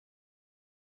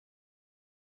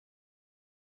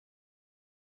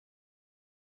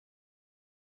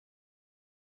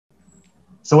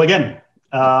So again,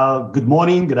 good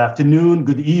morning, good afternoon,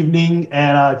 good evening.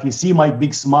 And if you see my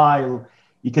big smile,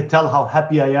 you can tell how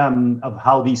happy I am of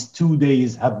how these 2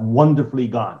 days have wonderfully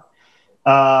gone.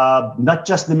 Not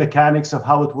just the mechanics of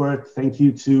how it worked. Thank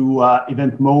you to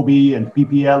Event Mobi and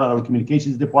PPL and our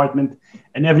communications department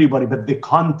and everybody, but the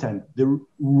content, the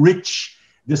rich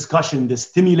discussion, the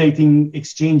stimulating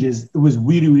exchanges, it was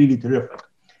really, really terrific.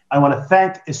 I want to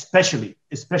thank,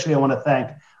 especially I want to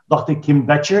thank Dr. Kim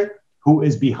Betcher, who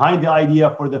is behind the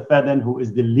idea for the FEDN, who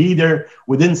is the leader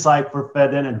within CIPE for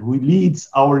FEDN, and who leads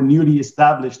our newly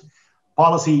established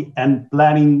policy and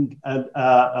planning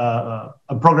a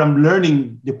program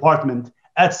learning department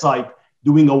at CIPE,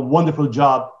 doing a wonderful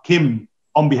job. Kim,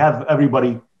 on behalf of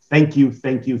everybody, thank you,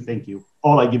 thank you, thank you.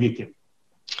 All I give you, Kim.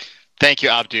 Thank you,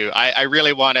 Abdu. I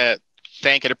really want to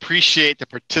thank and appreciate the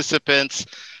participants.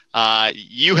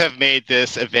 You have made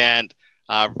this event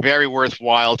very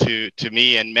worthwhile to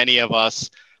me and many of us.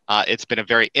 It's been a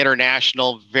very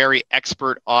international, very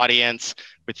expert audience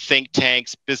with think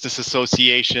tanks, business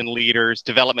association leaders,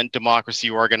 development democracy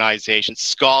organizations,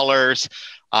 scholars.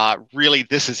 Really,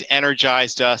 this has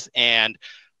energized us and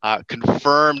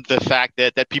confirmed the fact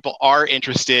that people are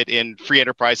interested in free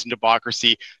enterprise and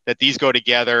democracy, that these go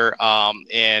together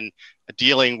in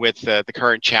dealing with the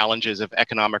current challenges of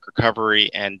economic recovery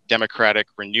and democratic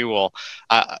renewal.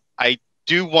 I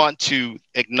do want to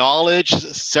acknowledge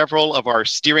several of our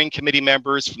steering committee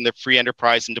members from the Free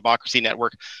Enterprise and Democracy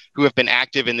Network who have been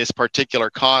active in this particular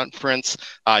conference.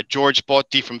 George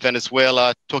Botti from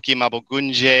Venezuela, Toki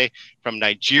Mabogunje from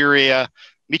Nigeria,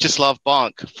 Mieczysław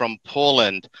Bank from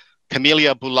Poland,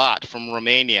 Camelia Bulat from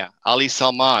Romania, Ali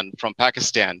Salman from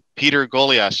Pakistan, Peter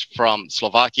Goliash from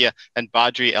Slovakia, and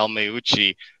Badri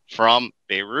El-Meuchi from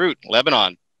Beirut,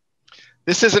 Lebanon.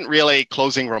 This isn't really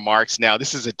closing remarks now.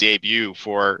 This is a debut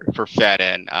for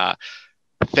FEDN.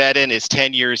 FEDN is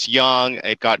 10 years young.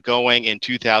 It got going in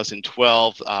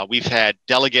 2012. We've had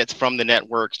delegates from the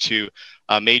network to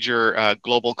major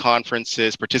global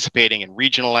conferences, participating in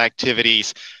regional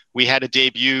activities. We had a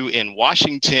debut in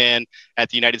Washington at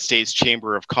the United States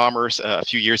Chamber of Commerce a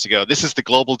few years ago. This is the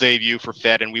global debut for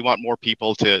FEDN. We want more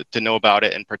people to know about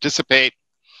it and participate.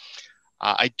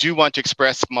 I do want to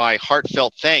express my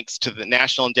heartfelt thanks to the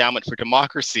National Endowment for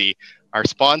Democracy, our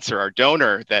sponsor, our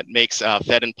donor that makes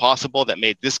FEDN possible, that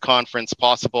made this conference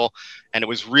possible. And it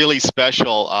was really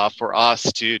special for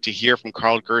us to hear from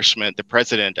Carl Gershman, the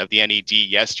president of the NED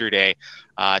yesterday,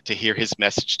 to hear his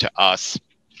message to us.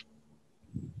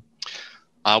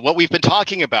 What we've been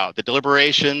talking about, the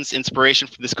deliberations, inspiration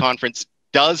from this conference,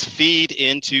 does feed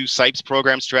into CIPE's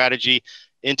program strategy,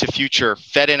 into future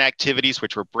FEDN activities,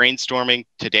 which we're brainstorming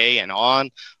today and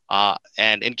on,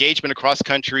 and engagement across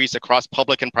countries, across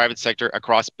public and private sector,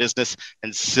 across business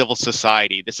and civil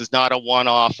society. This is not a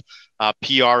one-off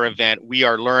PR event. We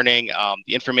are learning.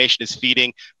 The information is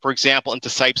feeding, for example, into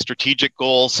CIPE strategic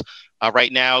goals.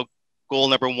 Right now, goal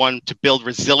number 1, to build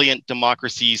resilient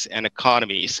democracies and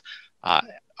economies.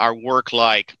 Our work,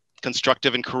 like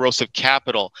constructive and corrosive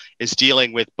capital, is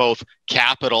dealing with both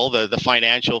capital, the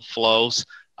financial flows,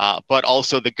 but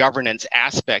also the governance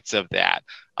aspects of that.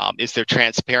 Is there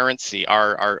transparency?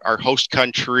 Are host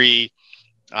country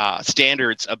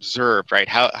standards observed, right?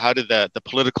 How do the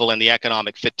political and the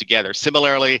economic fit together?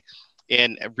 Similarly,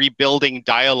 in rebuilding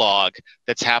dialogue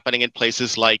that's happening in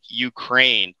places like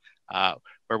Ukraine,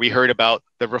 where we heard about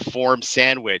the reform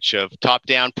sandwich of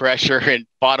top-down pressure and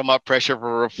bottom-up pressure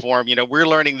for reform. You know, we're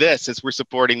learning this as we're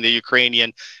supporting the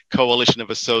Ukrainian Coalition of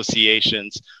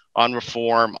Associations on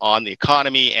reform, on the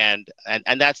economy, and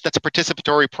that's a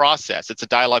participatory process. It's a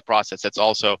dialogue process that's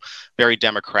also very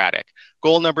democratic.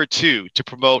 Goal number 2, to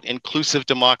promote inclusive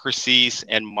democracies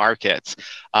and markets.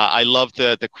 I love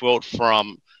the quote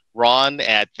from Ron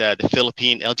at the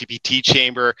Philippine LGBT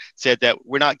Chamber, said that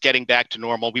we're not getting back to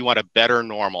normal. We want a better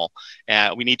normal.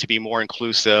 We need to be more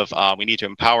inclusive. We need to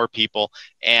empower people.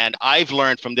 And I've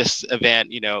learned from this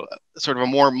event, you know, sort of a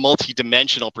more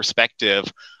multidimensional perspective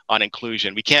on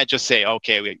inclusion. We can't just say,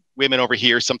 okay, women over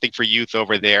here, something for youth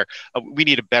over there. We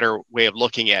need a better way of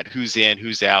looking at who's in,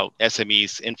 who's out,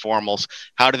 SMEs, informals.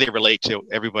 How do they relate to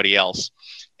everybody else?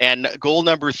 And goal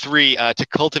number 3, to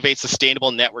cultivate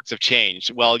sustainable networks of change.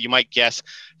 Well, you might guess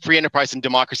Free Enterprise and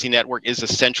Democracy Network is a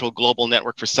central global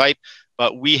network for CIPE,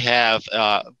 but we have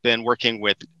been working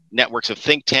with networks of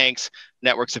think tanks,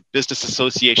 networks of business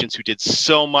associations who did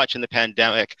so much in the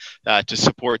pandemic to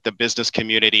support the business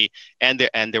community and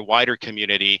their wider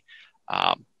community.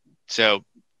 So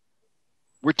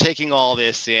we're taking all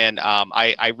this in.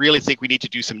 I really think we need to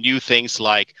do some new things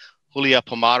like Julia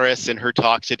Pomares, in her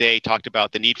talk today, talked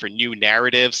about the need for new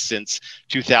narratives since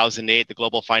 2008, the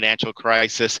global financial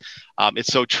crisis.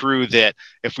 It's so true that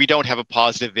if we don't have a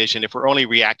positive vision, if we're only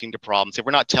reacting to problems, if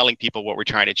we're not telling people what we're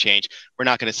trying to change, we're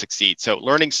not going to succeed. So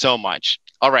learning so much.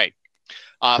 All right.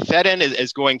 FEDN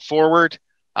is going forward.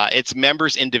 Its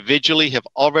members individually have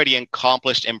already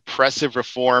accomplished impressive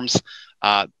reforms.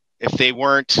 If they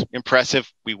weren't impressive,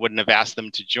 we wouldn't have asked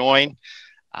them to join.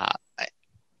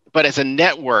 But as a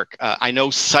network, I know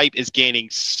CIPE is gaining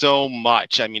so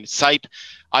much. I mean, CIPE,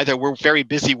 either we're very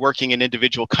busy working in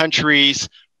individual countries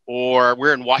or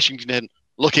we're in Washington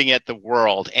looking at the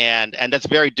world. And that's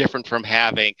very different from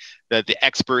having the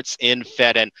experts in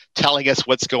FEDN telling us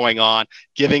what's going on,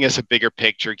 giving us a bigger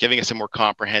picture, giving us a more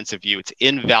comprehensive view. It's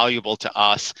invaluable to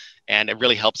us, and it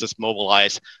really helps us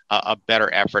mobilize a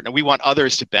better effort. And we want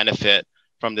others to benefit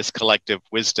from this collective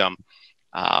wisdom.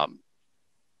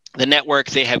 The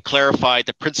networks, they have clarified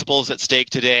the principles at stake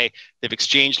today. They've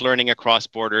exchanged learning across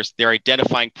borders. They're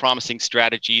identifying promising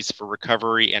strategies for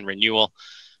recovery and renewal.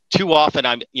 Too often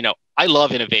I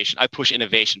love innovation. I push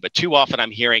innovation, but too often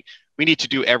I'm hearing we need to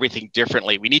do everything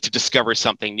differently. We need to discover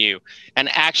something new. And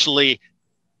actually,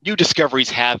 new discoveries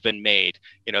have been made.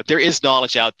 There is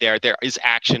knowledge out there. There is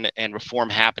action and reform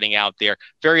happening out there.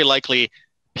 Very likely,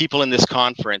 people in this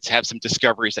conference have some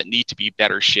discoveries that need to be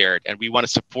better shared, and we want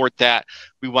to support that.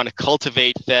 We want to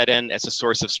cultivate FEDN as a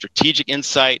source of strategic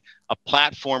insight, a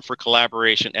platform for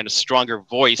collaboration, and a stronger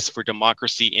voice for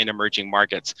democracy in emerging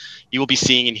markets. You will be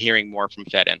seeing and hearing more from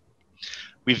FEDN.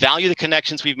 We value the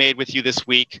connections we've made with you this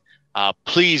week.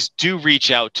 Please do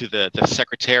reach out to the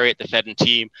Secretariat, the FEDN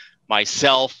team,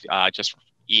 myself, just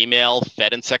email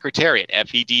FEDN Secretariat,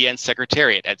 FEDN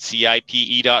Secretariat at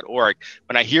CIPE.org.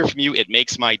 When I hear from you, it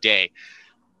makes my day.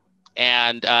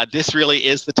 And this really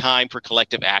is the time for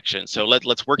collective action. So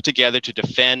let's work together to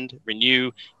defend,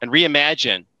 renew, and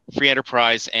reimagine free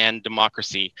enterprise and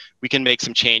democracy. We can make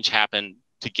some change happen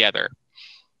together.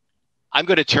 I'm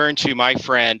going to turn to my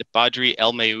friend Badri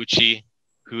El-Mayouchi,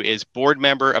 who is board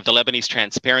member of the Lebanese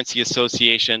Transparency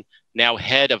Association, now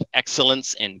head of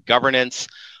excellence in governance.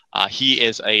 He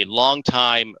is a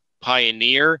longtime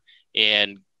pioneer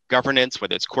in governance,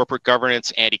 whether it's corporate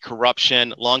governance,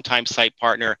 anti-corruption, longtime site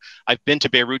partner. I've been to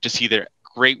Beirut to see the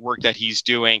great work that he's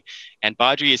doing. And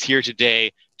Badri is here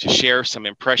today to share some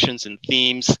impressions and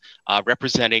themes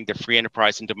representing the Free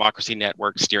Enterprise and Democracy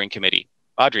Network Steering Committee.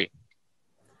 Badri.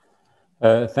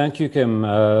 Thank you, Kim.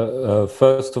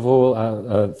 First of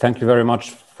all, thank you very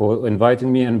much for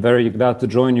inviting me, and very glad to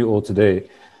join you all today.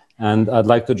 And I'd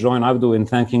like to join Abdu in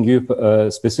thanking you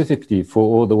specifically for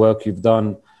all the work you've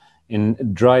done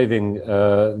in driving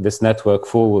this network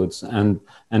forwards and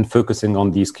focusing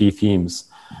on these key themes.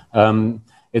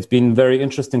 It's been very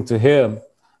interesting to hear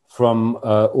from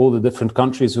all the different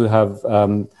countries who have,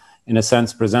 in a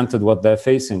sense, presented what they're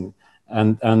facing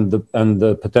and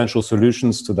the potential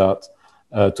solutions to that,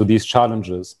 to these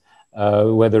challenges,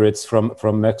 whether it's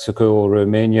from Mexico or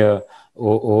Romania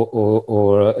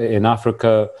or in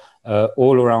Africa,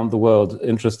 all around the world.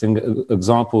 Interesting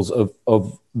examples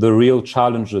of the real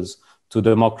challenges to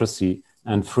democracy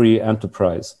and free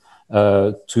enterprise,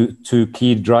 two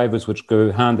key drivers which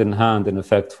go hand in hand, in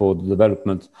effect, for the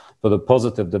development, for the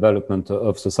positive development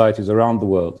of societies around the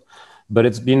world. But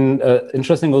it's been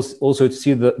interesting also to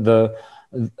see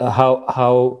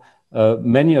how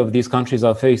many of these countries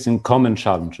are facing common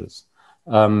challenges,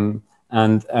 and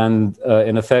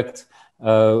in effect,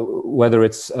 whether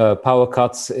it's power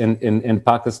cuts in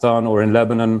Pakistan or in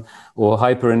Lebanon, or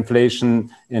hyperinflation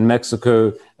in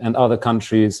Mexico and other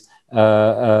countries,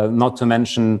 not to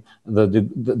mention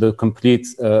the complete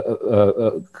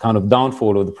kind of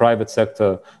downfall of the private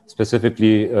sector,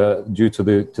 specifically due to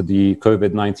the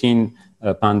COVID-19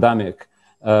 pandemic.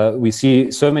 We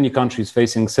see so many countries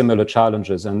facing similar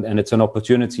challenges, and it's an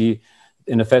opportunity,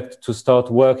 in effect, to start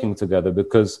working together,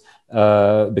 because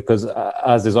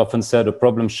as is often said, a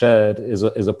problem shared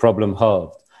is a problem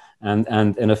halved.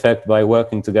 And in effect, by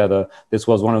working together, this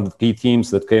was one of the key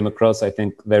themes that came across. I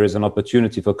think there is an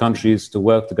opportunity for countries to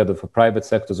work together, for private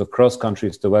sectors across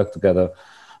countries to work together.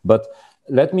 But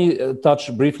let me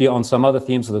touch briefly on some other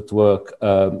themes that were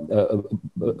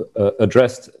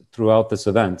addressed throughout this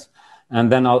event.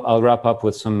 And then I'll wrap up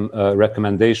with some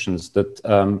recommendations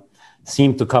that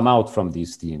seem to come out from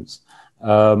these themes.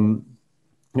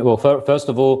 Well, first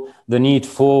of all, the need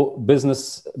for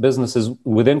businesses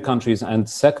within countries and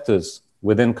sectors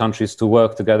within countries to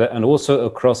work together, and also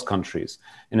across countries.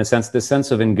 In a sense, the sense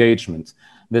of engagement,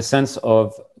 the sense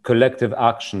of collective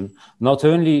action, not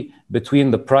only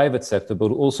between the private sector,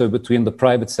 but also between the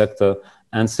private sector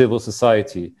and civil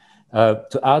society,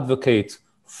 to advocate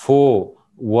for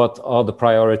what are the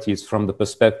priorities from the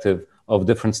perspective of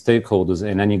different stakeholders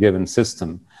in any given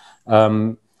system.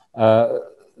 There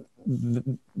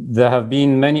have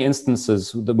been many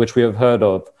instances which we have heard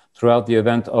of throughout the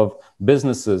event of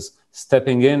businesses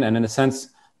stepping in and, in a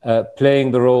sense,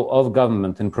 playing the role of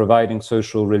government in providing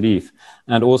social relief,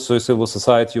 and also civil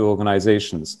society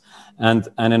organizations. And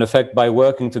in effect, by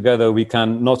working together, we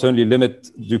can not only limit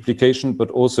duplication,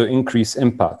 but also increase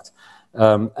impact,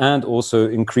 and also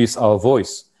increase our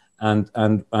voice and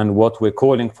what we're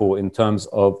calling for in terms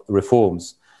of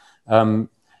reforms.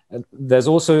 There's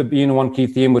also been one key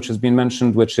theme which has been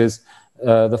mentioned, which is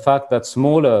the fact that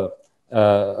smaller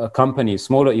companies,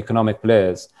 smaller economic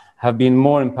players, have been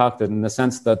more impacted in the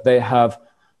sense that they have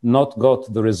not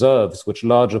got the reserves which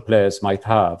larger players might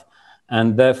have,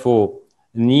 and therefore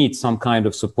need some kind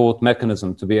of support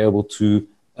mechanism to be able to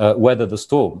weather the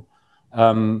storm.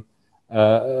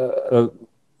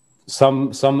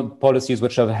 Some policies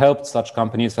which have helped such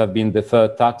companies have been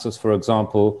deferred taxes, for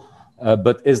example,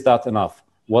 but is that enough?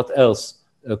 What else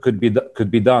could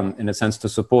be done, in a sense, to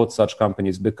support such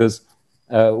companies? Because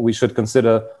we should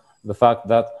consider the fact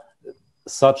that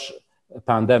such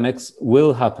pandemics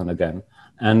will happen again,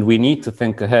 and we need to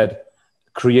think ahead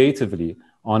creatively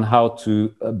on how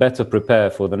to better prepare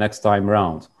for the next time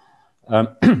round.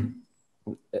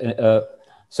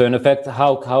 So in effect,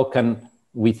 how can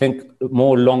we think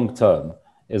more long-term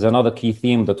is another key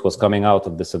theme that was coming out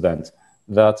of this event.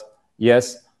 That,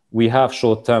 yes, we have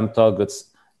short-term targets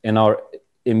in our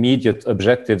immediate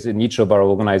objectives in each of our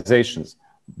organizations,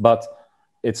 but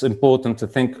it's important to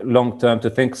think long-term, to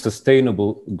think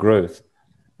sustainable growth.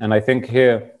 And I think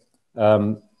here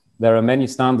there are many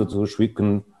standards which we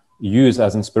can use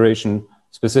as inspiration,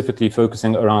 specifically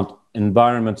focusing around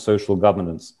environment, social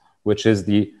governance, which is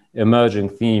the emerging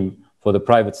theme for the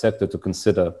private sector to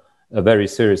consider very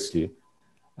seriously.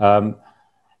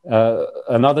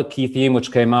 Another key theme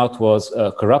which came out was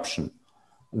corruption,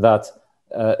 that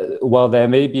while there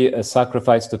may be a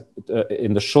sacrifice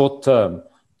in the short term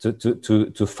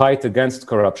to fight against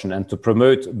corruption and to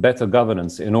promote better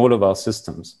governance in all of our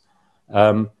systems,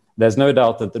 there's no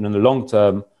doubt that in the long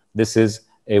term, this is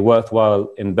a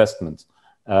worthwhile investment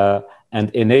and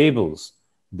enables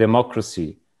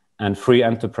democracy and free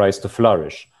enterprise to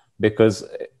flourish, because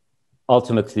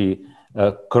ultimately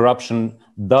corruption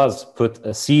does put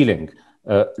a ceiling,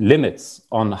 limits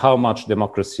on how much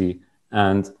democracy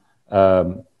and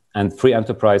free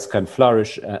enterprise can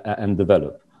flourish and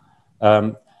develop.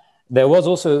 There was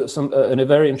also a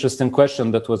very interesting question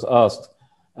that was asked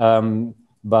by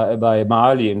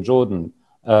Maali in Jordan,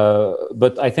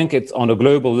 but I think it's on a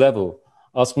global level,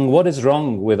 asking what is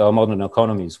wrong with our modern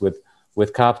economies, with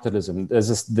capitalism.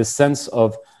 There's this sense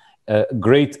of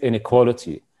great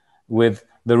inequality, with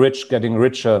the rich getting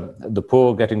richer, the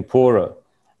poor getting poorer,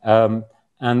 and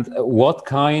what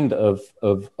kind of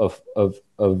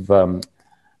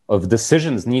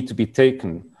decisions need to be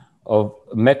taken, of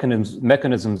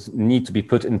mechanisms need to be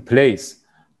put in place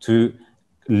to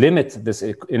limit this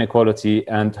inequality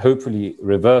and hopefully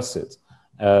reverse it,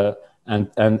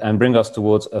 and bring us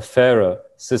towards a fairer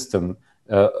system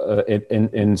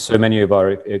in so many of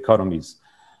our economies.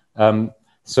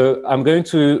 So I'm going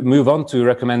to move on to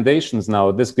recommendations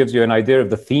now. This gives you an idea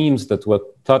of the themes that were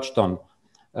touched on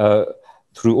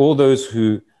through all those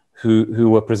who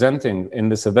were presenting in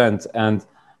this event,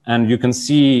 and you can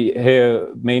see here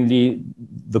mainly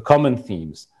the common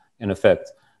themes, in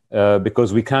effect,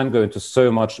 because we can go into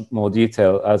so much more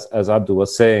detail, as Abdul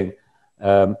was saying.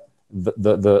 The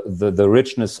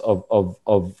richness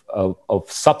of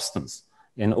substance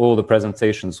in all the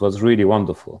presentations was really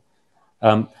wonderful.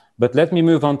 But let me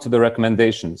move on to the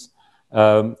recommendations.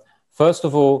 First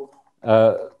of all,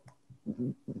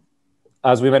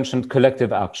 as we mentioned,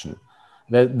 collective action.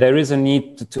 There is a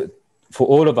need for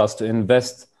all of us to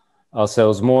invest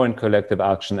ourselves more in collective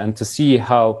action and to see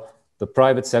how the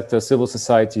private sector, civil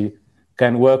society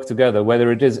can work together,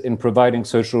 whether it is in providing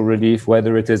social relief,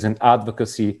 whether it is in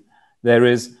advocacy. There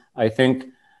is, I think,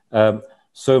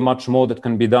 so much more that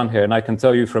can be done here. And I can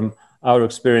tell you from our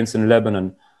experience in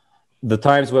Lebanon, the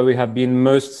times where we have been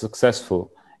most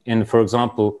successful in, for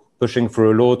example, pushing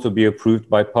for a law to be approved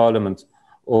by Parliament,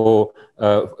 or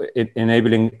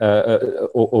enabling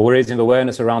or raising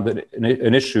awareness around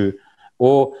an issue,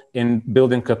 or in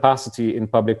building capacity in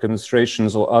public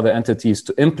administrations or other entities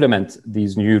to implement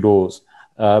these new laws.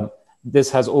 This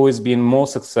has always been more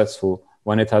successful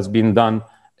when it has been done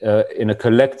in a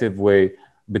collective way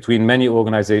between many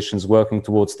organizations working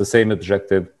towards the same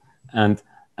objective and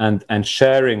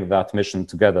sharing that mission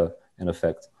together, in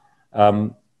effect.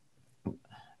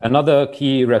 Another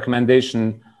key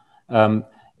recommendation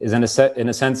is in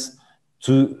a sense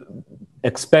to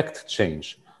expect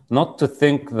change, not to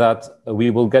think that we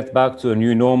will get back to a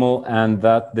new normal and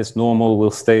that this normal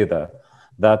will stay there,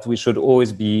 that we should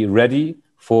always be ready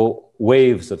for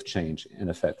waves of change, in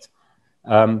effect.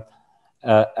 And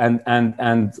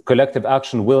collective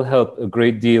action will help a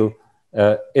great deal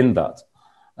in that.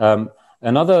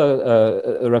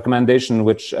 Another recommendation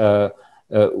which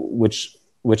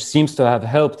seems to have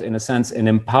helped, in a sense, in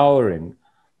empowering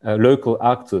local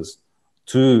actors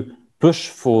to push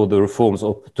for the reforms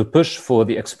or to push for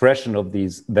the expression of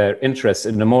their interests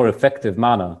in a more effective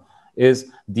manner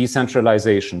is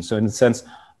decentralization. So in a sense,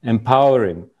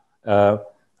 empowering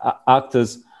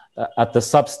actors at the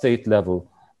sub-state level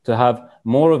to have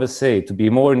more of a say, to be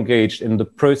more engaged in the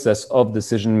process of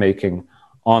decision-making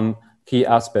on key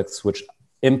aspects which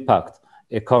impact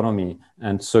economy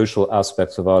and social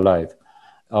aspects of our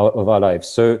lives.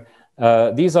 So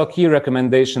these are key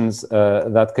recommendations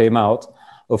that came out.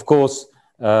 Of course,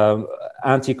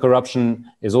 anti-corruption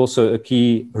is also a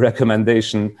key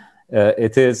recommendation.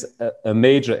 It is a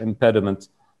major impediment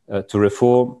to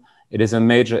reform. It is a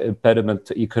major impediment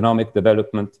to economic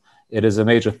development. It is a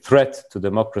major threat to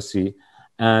democracy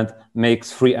and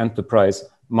makes free enterprise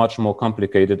much more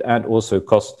complicated and also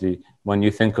costly when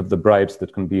you think of the bribes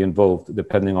that can be involved,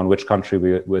 depending on which country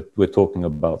we're talking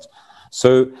about.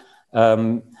 So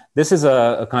this is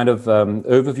a kind of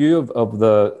overview of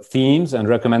the themes and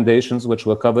recommendations which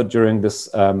were covered during this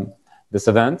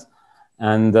event.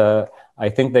 And I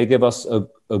think they give us a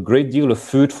great deal of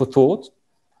food for thought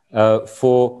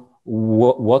for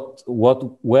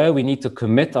where we need to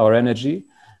commit our energy,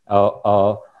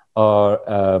 our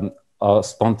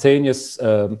spontaneous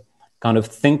kind of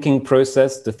thinking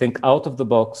process, to think out of the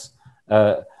box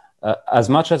as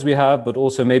much as we have, but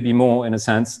also maybe more, in a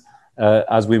sense,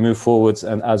 as we move forwards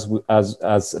and as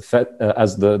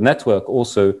the network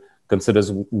also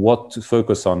considers what to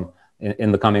focus on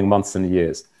in the coming months and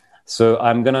years. So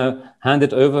I'm going to hand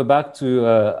it over back to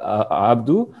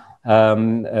Abdou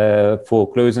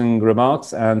for closing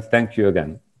remarks, and thank you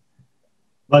again.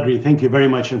 Badri, thank you very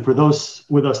much. And for those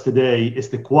with us today, it's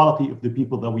the quality of the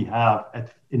people that we have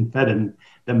in FEDN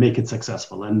that make it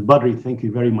successful. And Badri, thank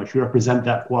you very much. You represent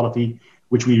that quality,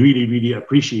 which we really, really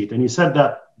appreciate. And you said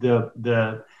that the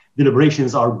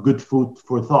deliberations are good food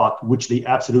for thought, which they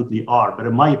absolutely are. But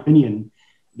in my opinion,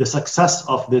 the success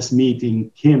of this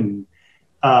meeting, Kim,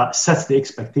 sets the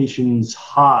expectations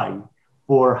high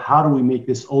for how do we make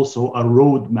this also a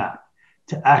roadmap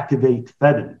to activate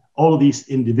FEDN. All of these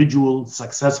individual,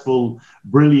 successful,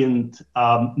 brilliant,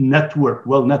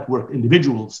 well-networked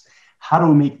individuals, how do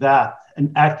we make that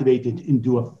and activate it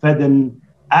into a FEDN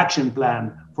action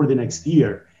plan for the next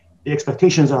year? The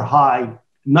expectations are high,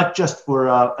 not just for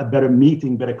a better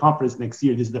meeting, better conference next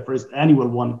year. This is the first annual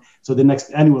one. So the next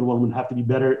annual one will have to be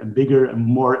better and bigger and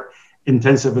more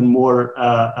intensive and more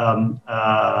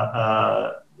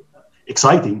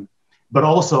exciting. But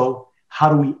also, how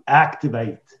do we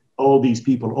activate all these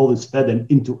people, all this FEDN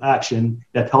into action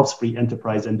that helps free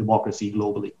enterprise and democracy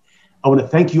globally? I want to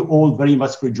thank you all very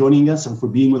much for joining us and for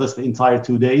being with us the entire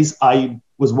 2 days. I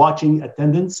was watching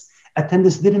attendance.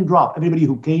 Attendance didn't drop. Everybody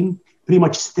who came pretty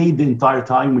much stayed the entire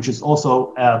time, which is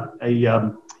also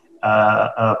a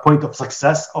point of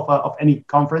success of any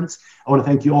conference. I want to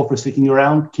thank you all for sticking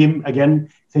around. Kim, again,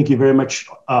 thank you very much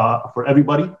for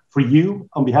everybody, for you,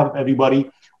 on behalf of everybody.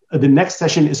 The next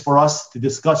session is for us to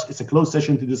discuss, it's a closed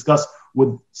session to discuss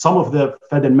with some of the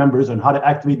FEDN members on how to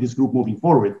activate this group moving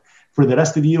forward. For the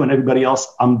rest of you and everybody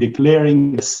else, I'm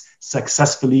declaring this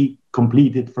successfully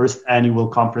completed first annual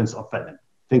conference of FEDN.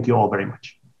 Thank you all very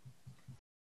much.